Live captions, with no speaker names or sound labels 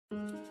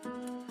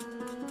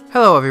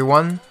Hello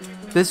everyone,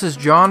 this is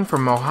John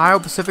from Ohio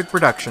Pacific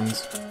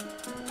Productions.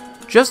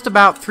 Just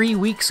about 3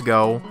 weeks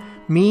ago,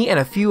 me and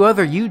a few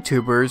other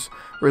YouTubers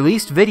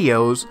released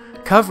videos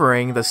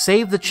covering the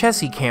Save the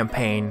Chessie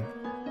campaign.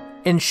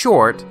 In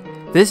short,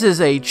 this is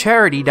a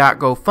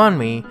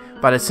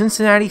Charity.GoFundMe by the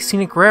Cincinnati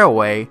Scenic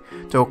Railway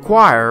to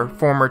acquire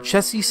former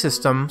Chessie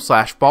System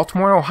 /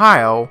 Baltimore,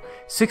 Ohio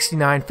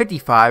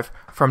 6955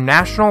 from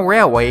National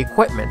Railway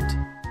equipment.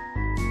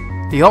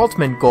 The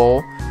ultimate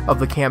goal of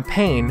the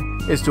campaign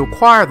is to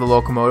acquire the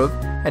locomotive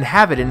and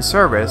have it in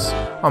service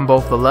on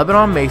both the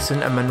Lebanon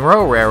Mason and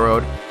Monroe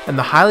Railroad and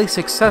the highly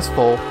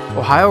successful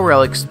Ohio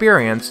Rail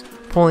Experience,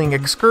 pulling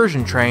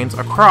excursion trains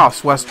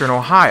across western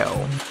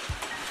Ohio.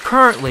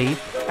 Currently,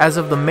 as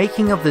of the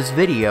making of this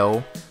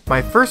video,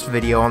 my first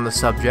video on the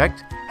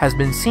subject has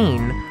been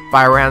seen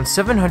by around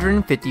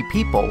 750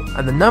 people,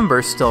 and the number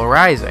is still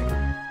rising.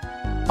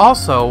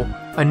 Also,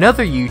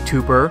 another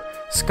YouTuber,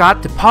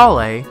 Scott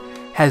DePaule,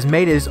 has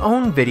made his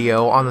own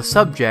video on the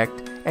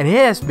subject, and it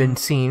has been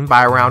seen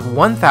by around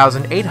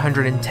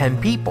 1,810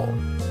 people.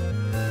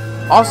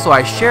 Also,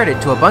 I shared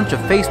it to a bunch of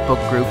Facebook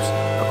groups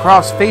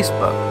across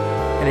Facebook,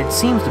 and it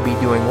seems to be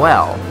doing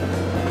well.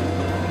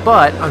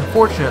 But,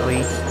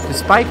 unfortunately,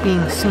 despite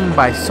being seen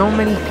by so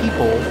many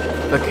people,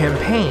 the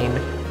campaign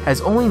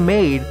has only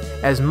made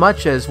as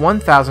much as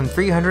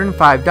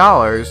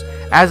 $1,305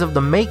 as of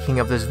the making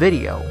of this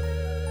video.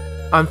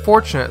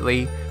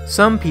 Unfortunately,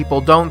 some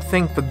people don't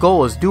think the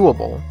goal is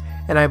doable,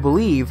 and I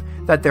believe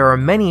that there are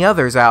many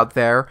others out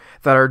there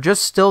that are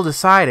just still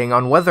deciding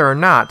on whether or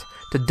not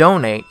to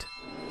donate.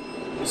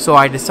 So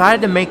I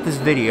decided to make this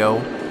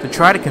video to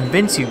try to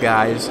convince you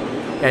guys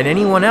and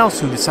anyone else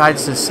who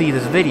decides to see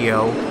this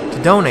video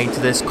to donate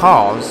to this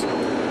cause.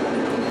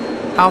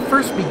 I'll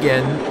first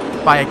begin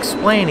by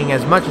explaining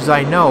as much as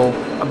I know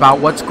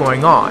about what's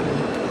going on.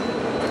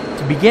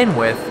 To begin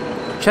with,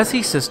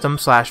 Chessie System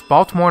 /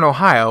 Baltimore,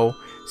 Ohio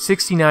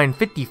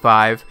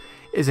 6955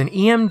 is an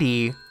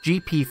EMD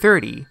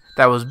GP30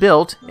 that was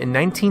built in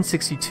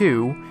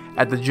 1962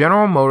 at the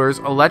General Motors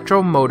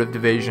Electromotive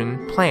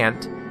Division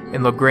plant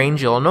in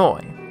LaGrange,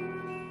 Illinois.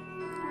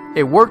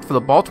 It worked for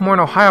the Baltimore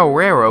and Ohio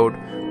Railroad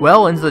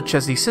well into the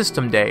Chessie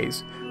System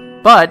days,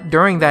 but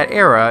during that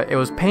era it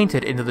was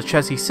painted into the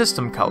Chessie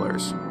System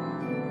colors.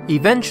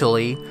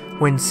 Eventually,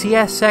 when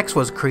CSX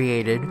was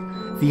created,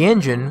 the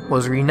engine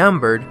was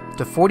renumbered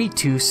to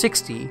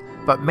 4260,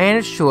 but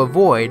managed to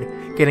avoid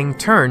getting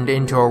turned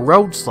into a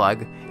road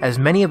slug, as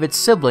many of its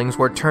siblings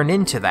were turned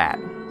into that.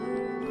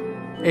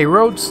 A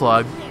road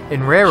slug,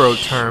 in railroad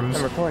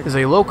terms, is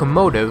a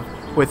locomotive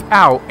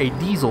without a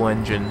diesel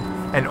engine,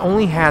 and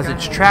only has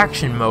its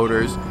traction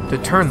motors to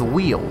turn the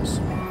wheels.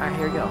 Alright,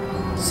 here we go.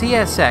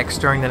 CSX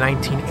during the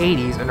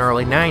 1980s and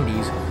early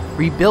 90s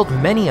rebuilt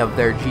many of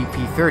their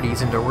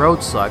GP30s into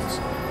road slugs,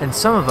 and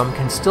some of them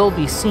can still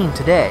be seen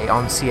today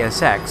on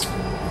CSX.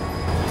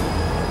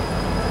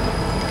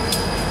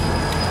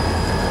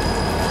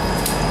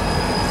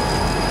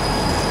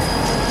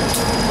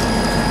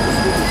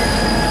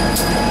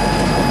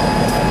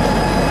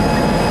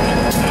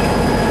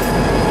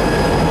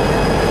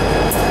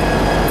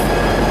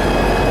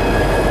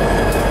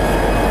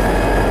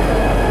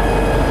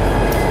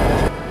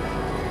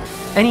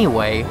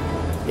 Anyway,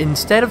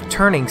 instead of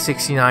turning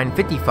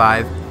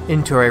 6955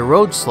 into a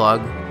road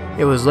slug,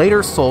 it was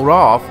later sold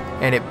off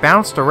and it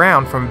bounced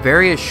around from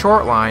various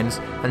short lines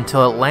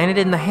until it landed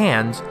in the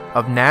hands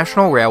of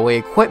National Railway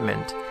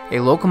Equipment, a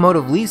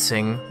locomotive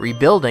leasing,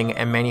 rebuilding,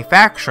 and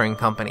manufacturing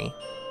company.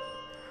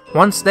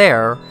 Once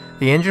there,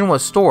 the engine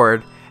was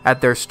stored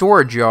at their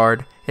storage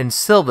yard in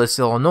Silvis,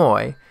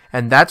 Illinois,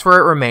 and that's where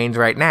it remains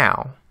right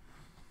now.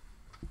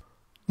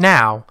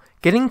 Now,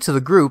 getting to the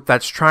group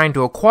that's trying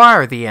to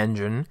acquire the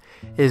engine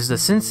is the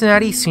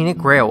Cincinnati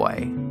Scenic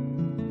Railway.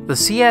 The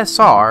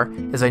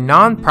CSR is a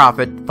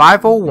non-profit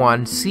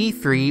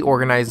 501c3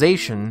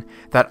 organization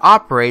that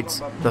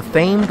operates the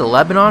famed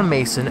Lebanon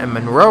Mason and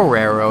Monroe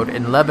Railroad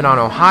in Lebanon,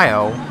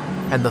 Ohio,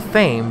 and the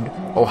famed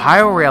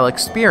Ohio Rail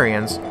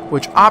Experience,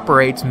 which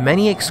operates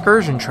many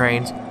excursion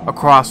trains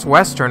across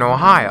western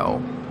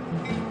Ohio.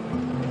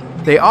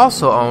 They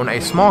also own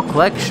a small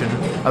collection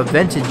of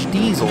vintage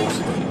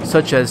diesels,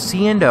 such as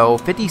C&O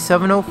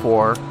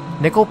 5704,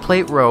 Nickel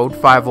Plate Road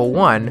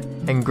 501,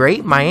 and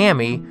Great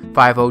Miami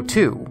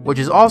 502, which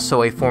is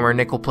also a former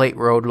Nickel Plate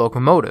Road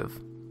locomotive.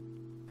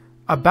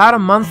 About a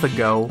month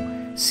ago,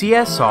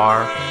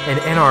 CSR and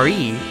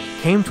NRE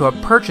came to a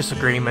purchase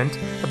agreement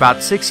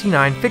about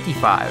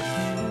 6955.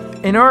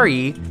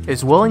 NRE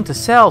is willing to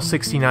sell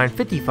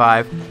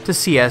 6955 to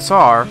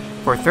CSR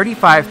for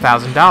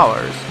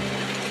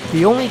 $35,000.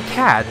 The only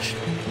catch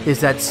is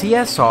that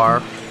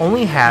CSR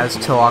only has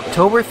till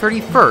October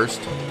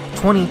 31st,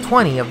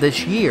 2020 of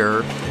this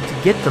year to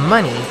get the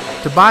money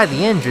to buy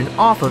the engine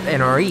off of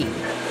NRE.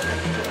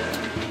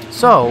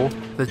 So,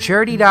 the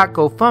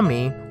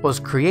Charity.GoFundMe was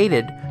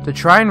created to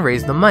try and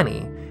raise the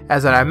money,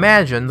 as I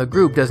imagine the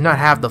group does not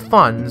have the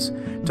funds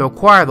to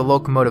acquire the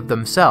locomotive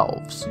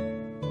themselves.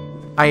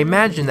 I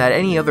imagine that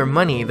any other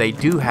money they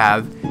do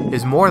have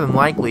is more than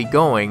likely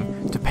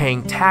going to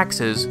paying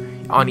taxes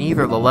on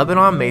either the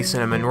Lebanon,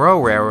 Mason, and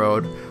Monroe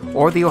Railroad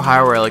or the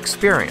Ohio Rail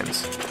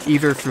Experience,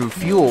 either through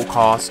fuel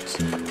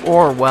costs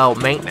or, well,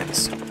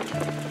 maintenance.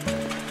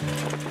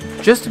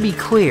 Just to be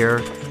clear,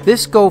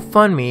 this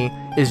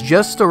GoFundMe is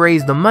just to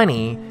raise the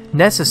money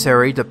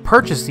necessary to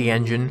purchase the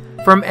engine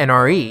from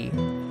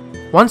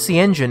NRE. Once the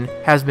engine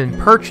has been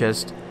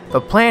purchased,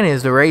 the plan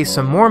is to raise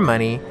some more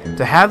money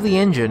to have the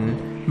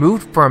engine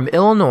moved from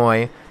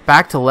Illinois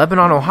back to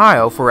Lebanon,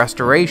 Ohio for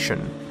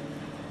restoration.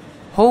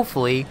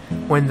 Hopefully,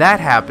 when that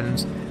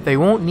happens, they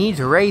won't need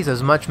to raise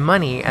as much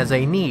money as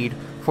they need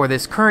for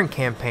this current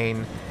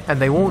campaign, and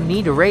they won't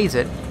need to raise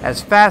it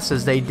as fast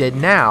as they did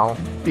now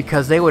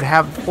because they would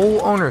have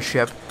full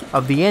ownership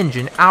of the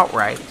engine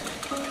outright.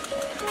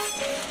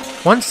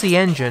 Once the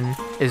engine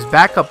is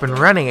back up and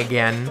running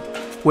again,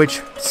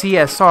 which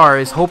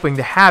CSR is hoping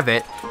to have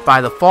it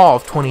by the fall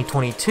of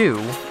 2022,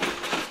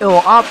 it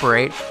will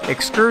operate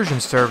excursion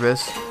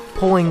service,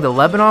 pulling the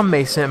Lebanon,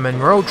 Mason, and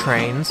Monroe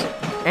trains,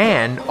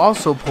 and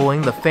also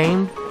pulling the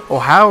famed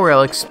Ohio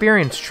Rail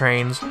Experience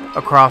trains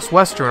across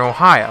western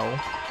Ohio.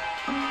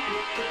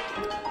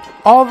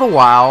 All the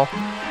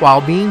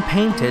while being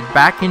painted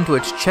back into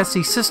its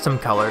Chessie system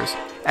colors,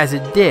 as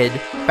it did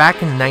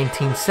back in the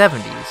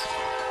 1970s.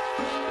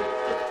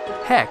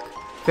 Heck,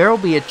 there will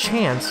be a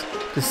chance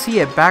to see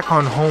it back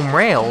on home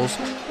rails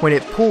when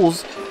it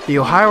pulls the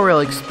Ohio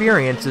Rail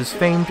Experience's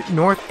famed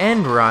North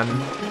End run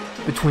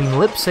between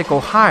Lipsick,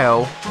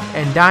 Ohio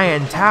and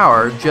Diane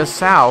Tower just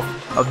south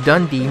of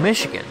Dundee,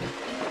 Michigan.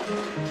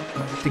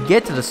 To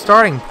get to the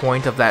starting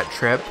point of that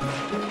trip,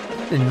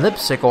 in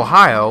Lipsick,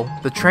 Ohio,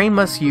 the train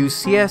must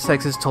use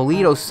CSX's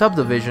Toledo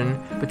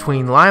subdivision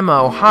between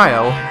Lima,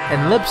 Ohio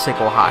and Lipsick,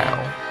 Ohio.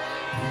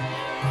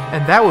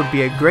 And that would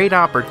be a great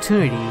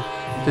opportunity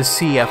to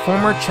see a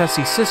former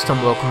Chessie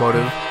system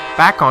locomotive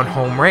back on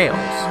home rails.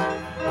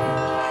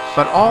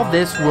 But all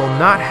this will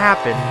not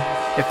happen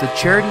if the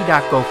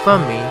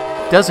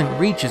Charity.GoFundMe doesn't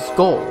reach its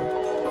goal.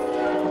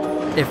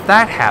 If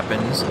that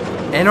happens,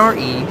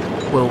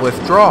 NRE will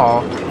withdraw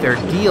their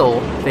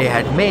deal they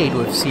had made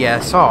with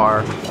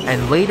CSR,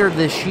 and later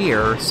this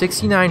year,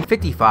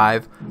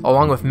 6955,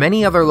 along with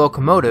many other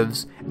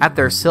locomotives at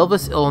their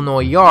Silvis, Illinois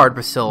yard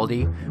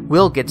facility,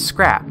 will get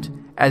scrapped,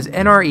 as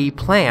NRE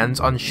plans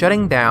on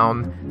shutting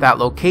down that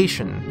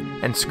location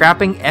and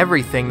scrapping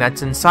everything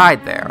that's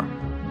inside there.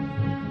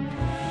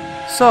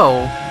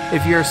 So,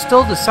 if you're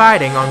still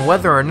deciding on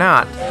whether or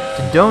not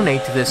to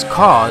donate to this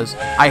cause,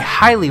 I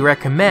highly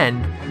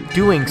recommend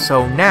doing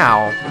so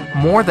now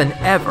more than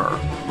ever.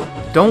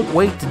 Don't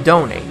wait to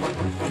donate.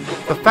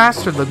 The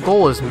faster the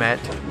goal is met,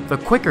 the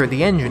quicker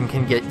the engine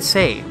can get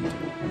saved.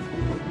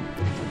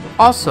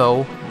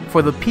 Also,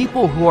 for the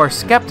people who are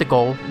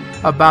skeptical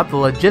about the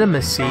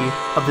legitimacy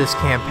of this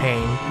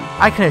campaign,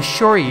 I can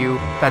assure you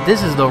that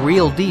this is the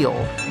real deal.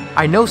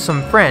 I know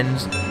some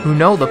friends who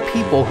know the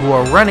people who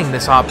are running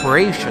this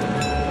operation,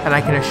 and I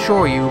can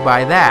assure you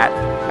by that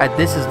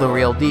this is the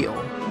real deal.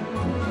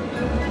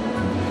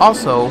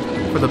 Also,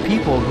 for the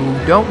people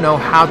who don't know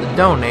how to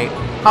donate,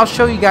 I'll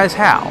show you guys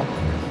how.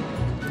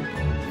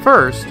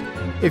 First,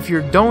 if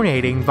you're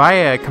donating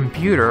via a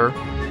computer,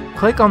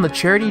 click on the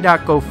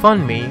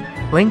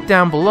Charity.GoFundMe link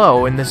down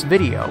below in this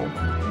video.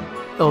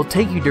 It'll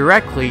take you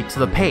directly to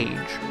the page.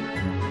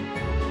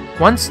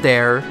 Once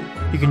there,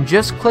 you can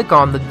just click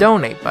on the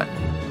donate button.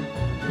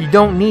 You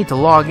don't need to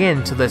log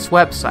in to this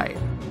website.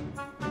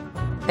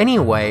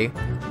 Anyway,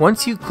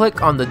 once you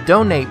click on the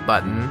donate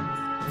button,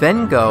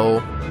 then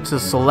go to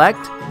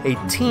select a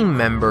team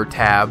member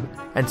tab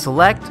and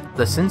select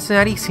the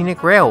Cincinnati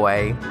Scenic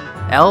Railway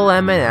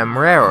LM&M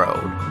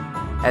Railroad,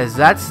 as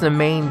that's the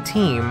main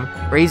team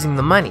raising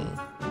the money.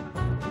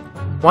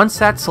 Once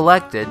that's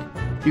selected,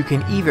 you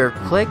can either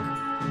click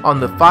on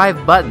the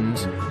 5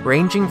 buttons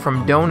ranging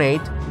from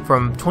donate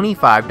from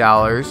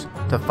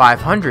 $25 to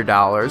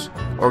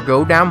 $500, or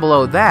go down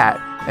below that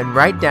and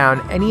write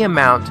down any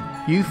amount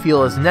you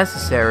feel is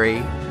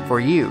necessary for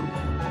you.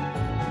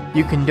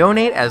 You can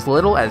donate as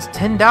little as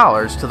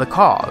 $10 to the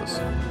cause.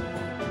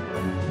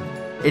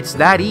 It's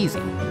that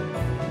easy.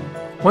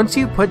 Once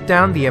you put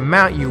down the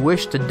amount you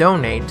wish to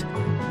donate,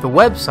 the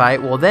website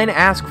will then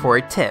ask for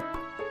a tip.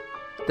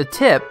 The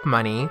tip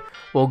money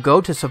will go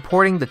to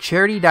supporting the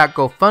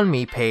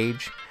Charity.GoFundMe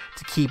page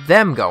to keep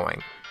them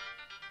going.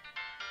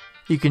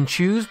 You can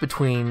choose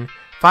between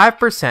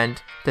 5%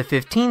 to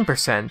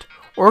 15%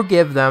 or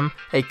give them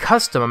a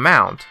custom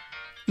amount.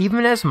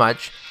 Even as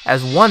much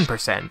as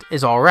 1%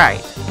 is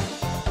alright.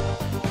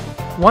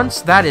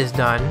 Once that is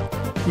done,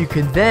 you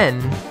can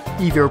then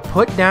either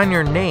put down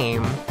your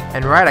name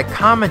and write a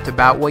comment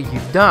about what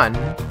you've done,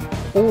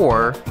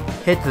 or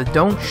hit the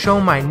Don't Show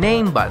My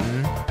Name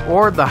button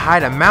or the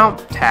Hide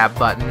Amount tab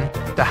button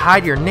to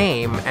hide your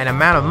name and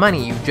amount of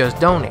money you've just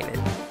donated.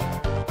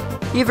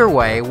 Either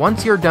way,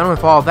 once you're done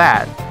with all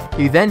that,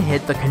 you then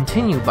hit the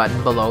Continue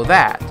button below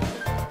that.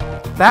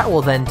 That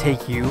will then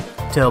take you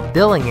to a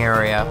billing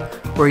area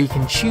where you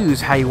can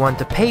choose how you want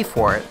to pay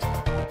for it.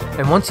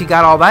 And once you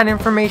got all that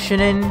information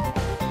in,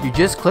 you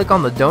just click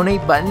on the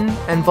donate button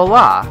and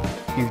voila,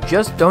 you've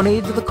just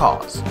donated to the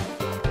cause.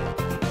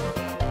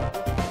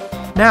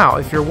 Now,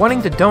 if you're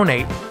wanting to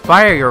donate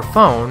via your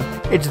phone,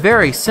 it's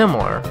very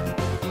similar.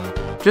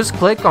 Just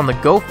click on the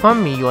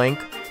GoFundMe link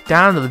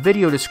down in the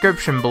video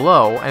description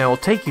below and it will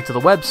take you to the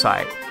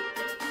website.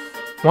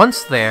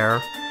 Once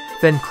there,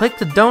 then click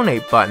the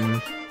donate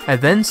button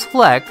and then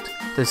select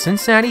the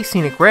Cincinnati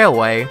Scenic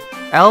Railway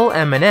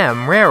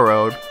L&M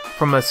Railroad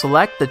from the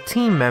Select the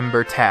Team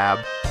Member tab.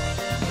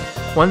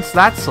 Once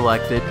that's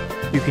selected,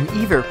 you can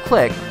either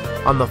click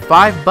on the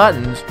 5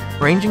 buttons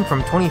ranging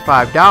from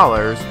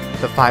 $25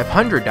 to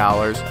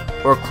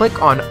 $500 or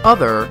click on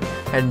Other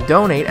and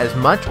donate as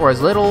much or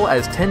as little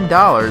as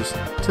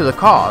 $10 to the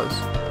cause.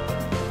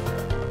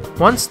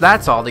 Once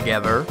that's all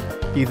together,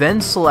 you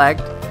then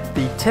select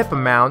the tip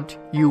amount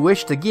you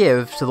wish to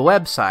give to the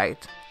website.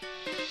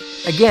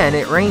 Again,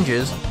 it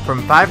ranges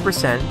from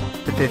 5%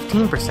 to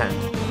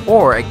 15%,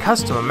 or a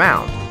custom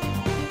amount.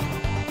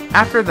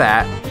 After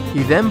that,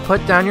 you then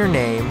put down your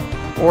name,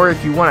 or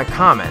if you want to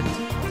comment.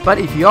 But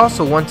if you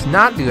also want to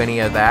not do any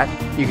of that,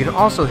 you can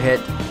also hit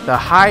the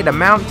Hide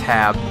Amount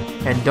tab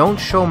and Don't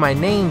Show My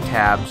Name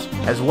tabs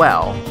as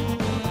well.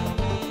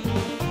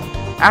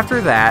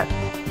 After that,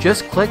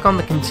 just click on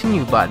the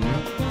Continue button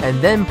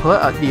and then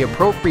put the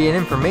appropriate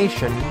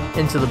information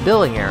into the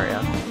billing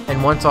area.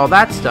 And once all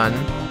that's done,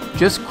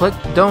 just click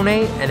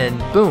Donate and then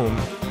boom,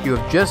 you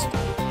have just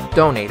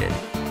donated.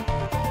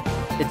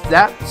 It's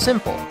that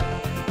simple.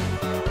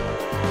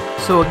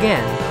 So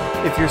again,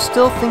 if you're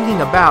still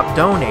thinking about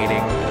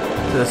donating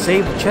to the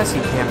Save the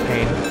Chessie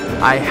campaign,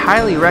 I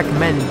highly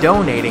recommend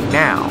donating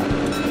now.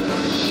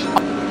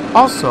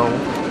 Also,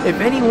 if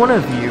any one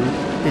of you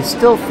is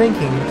still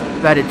thinking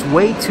that it's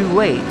way too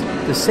late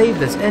to save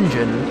this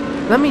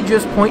engine, let me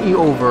just point you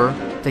over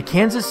to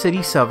Kansas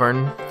City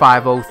Southern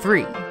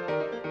 503.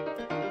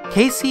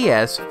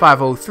 KCS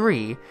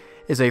 503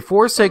 is a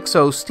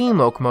 460 steam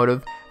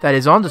locomotive that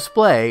is on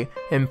display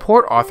in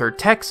Port Arthur,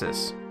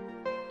 Texas.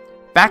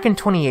 Back in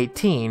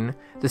 2018,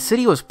 the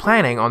city was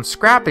planning on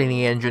scrapping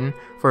the engine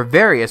for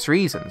various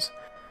reasons.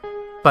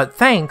 But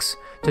thanks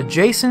to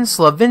Jason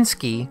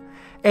Slavinsky,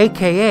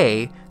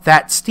 aka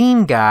That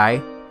Steam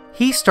Guy,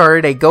 he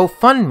started a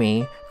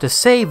GoFundMe to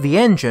save the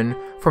engine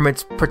from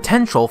its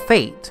potential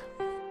fate.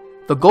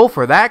 The goal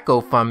for that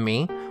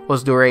GoFundMe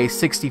was to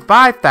raise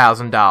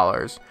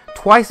 $65,000,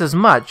 twice as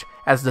much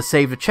as the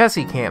Save the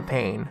Chessie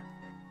campaign.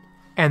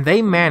 And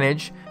they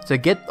managed to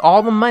get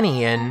all the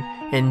money in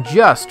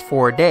just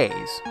 4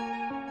 days.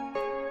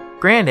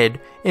 Granted,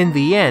 in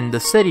the end the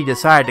city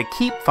decided to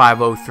keep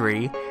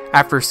 503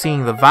 after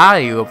seeing the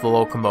value of the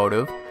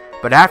locomotive,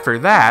 but after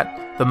that,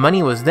 the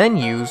money was then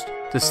used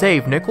to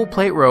save Nickel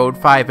Plate Road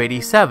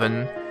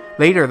 587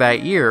 later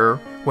that year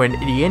when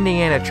the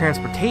Indiana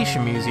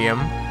Transportation Museum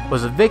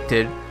was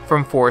evicted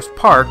from Forest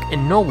Park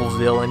in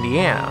Noblesville,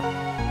 Indiana.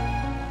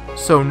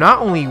 So not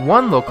only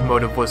one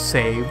locomotive was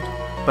saved,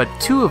 but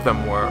 2 of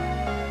them were.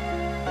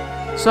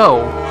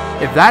 So,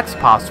 if that's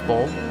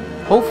possible,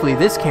 hopefully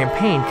this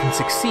campaign can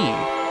succeed.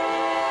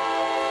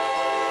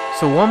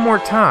 So one more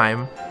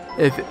time,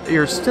 if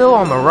you're still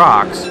on the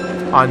rocks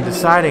on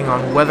deciding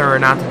on whether or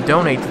not to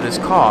donate to this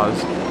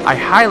cause, I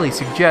highly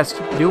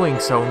suggest doing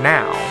so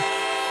now.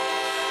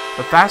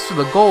 The faster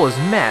the goal is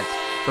met,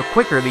 the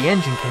quicker the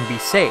engine can be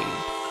saved.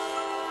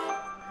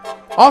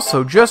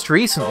 Also, just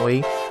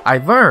recently, I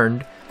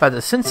learned that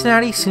the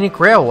Cincinnati Scenic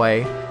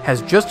Railway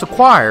has just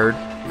acquired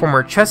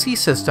former Chessie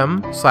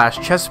System /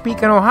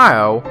 Chesapeake &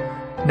 Ohio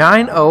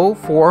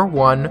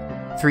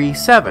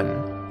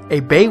 904137, a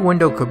bay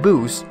window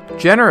caboose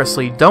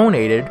generously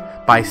donated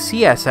by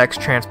CSX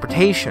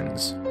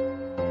Transportations.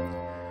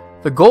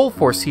 The goal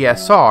for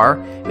CSR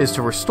is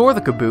to restore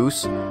the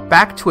caboose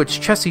back to its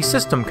Chessie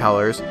System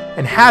colors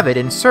and have it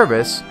in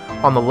service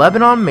on the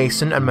Lebanon,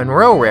 Mason, and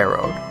Monroe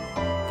Railroad.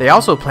 They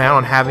also plan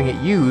on having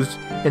it used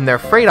in their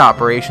freight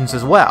operations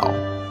as well.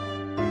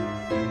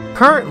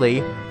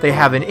 Currently, they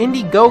have an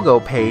Indiegogo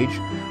page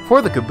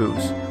for the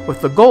caboose with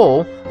the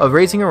goal of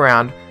raising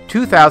around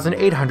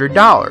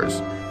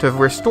 $2,800 to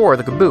restore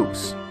the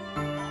caboose.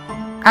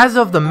 As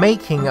of the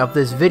making of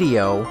this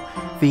video,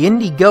 the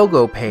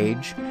Indiegogo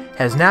page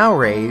has now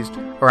raised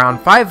around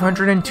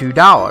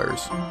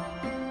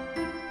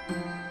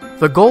 $502.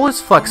 The goal is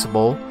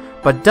flexible,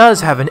 but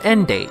does have an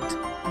end date,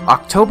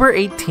 October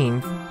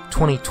 18th,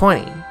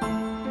 2020.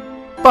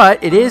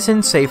 But it is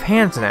in safe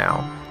hands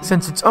now,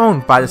 since it's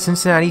owned by the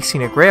Cincinnati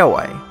Scenic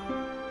Railway.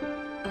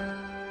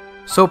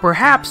 So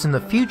perhaps in the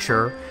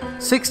future,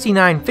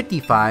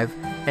 6955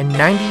 and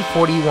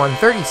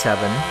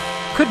 904137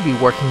 could be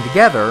working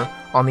together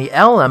on the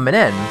L&M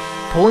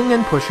pulling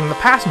and pushing the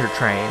passenger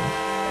train,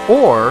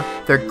 or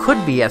there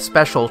could be a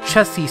special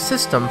Chessie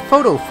System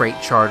photo freight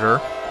charter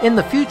in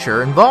the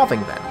future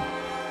involving them.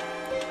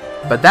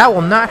 But that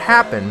will not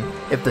happen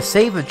if the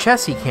Save the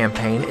Chessie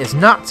campaign is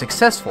not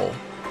successful.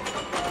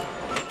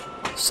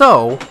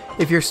 So,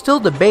 if you're still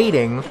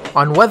debating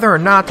on whether or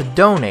not to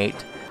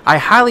donate, I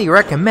highly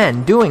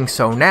recommend doing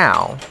so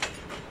now.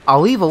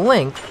 I'll leave a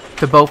link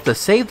to both the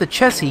Save the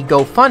Chessie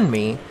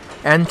GoFundMe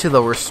and to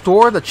the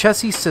Restore the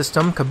Chessie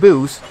System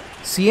Caboose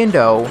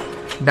C&O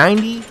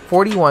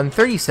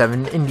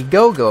 904137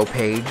 Indiegogo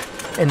page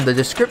in the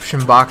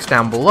description box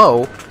down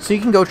below so you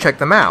can go check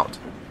them out.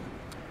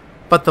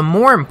 But the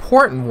more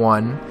important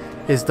one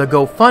is the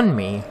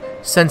GoFundMe,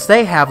 since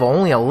they have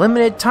only a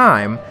limited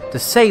time to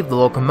save the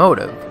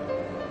locomotive.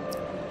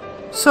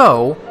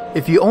 So,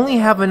 if you only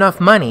have enough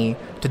money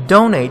to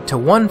donate to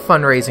one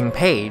fundraising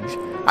page,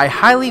 I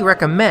highly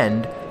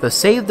recommend the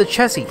Save the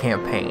Chessie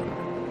campaign.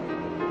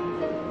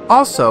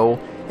 Also,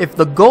 if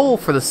the goal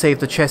for the Save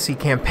the Chessie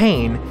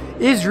campaign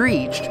is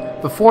reached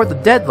before the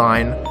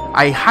deadline,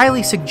 I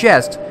highly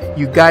suggest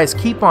you guys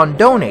keep on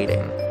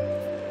donating.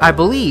 I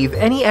believe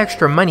any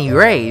extra money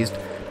raised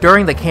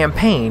during the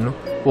campaign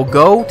will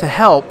go to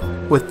help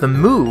with the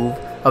move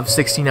of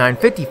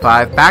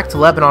 6955 back to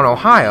Lebanon,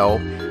 Ohio,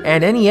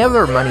 and any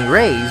other money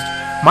raised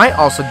might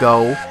also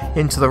go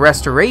into the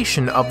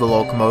restoration of the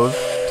locomotive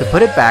to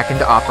put it back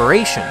into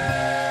operation.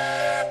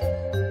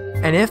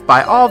 And if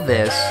by all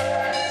this,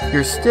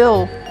 you're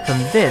still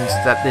convinced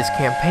that this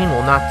campaign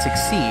will not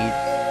succeed,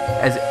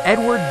 as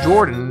Edward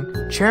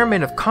Jordan,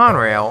 chairman of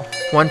Conrail,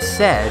 once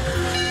said,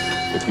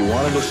 "If you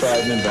want to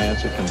decide in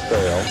advance it can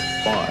fail,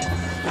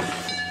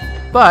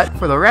 fine." But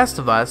for the rest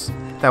of us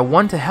that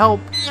want to help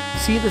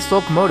see this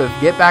locomotive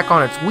get back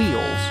on its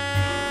wheels,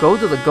 go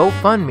to the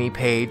GoFundMe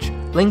page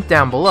linked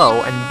down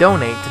below and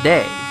donate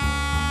today.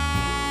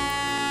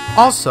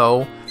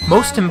 Also,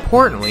 most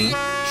importantly,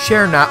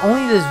 share not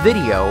only this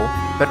video,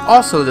 but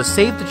also the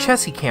Save the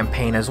Chessie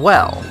campaign as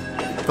well.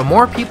 The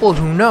more people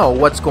who know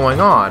what's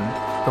going on,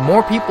 the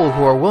more people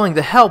who are willing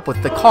to help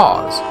with the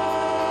cause.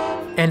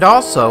 And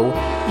also,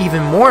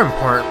 even more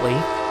importantly,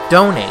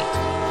 donate.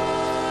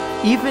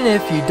 Even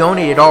if you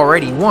donated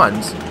already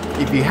once,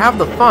 if you have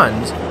the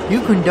funds,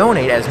 you can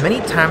donate as many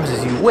times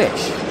as you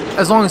wish,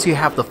 as long as you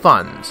have the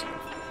funds.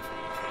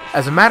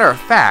 As a matter of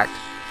fact,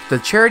 the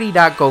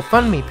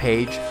Charity.GoFundMe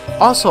page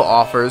also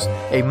offers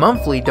a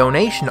monthly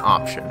donation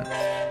option.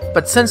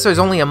 But since there's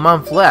only a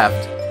month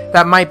left,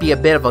 that might be a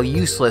bit of a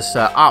useless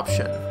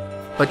option.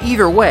 But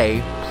either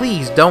way,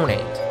 please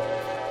donate.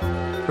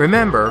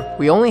 Remember,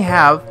 we only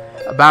have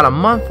about a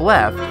month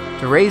left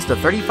to raise the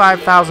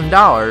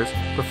 $35,000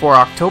 before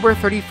October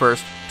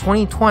 31st,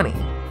 2020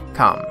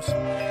 comes.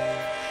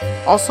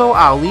 Also,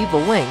 I'll leave a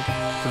link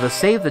to the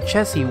Save the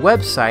Chessie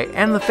website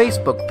and the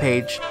Facebook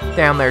page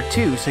down there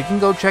too, so you can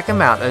go check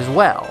them out as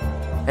well.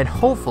 And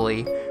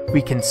hopefully,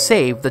 we can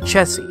save the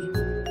Chessie.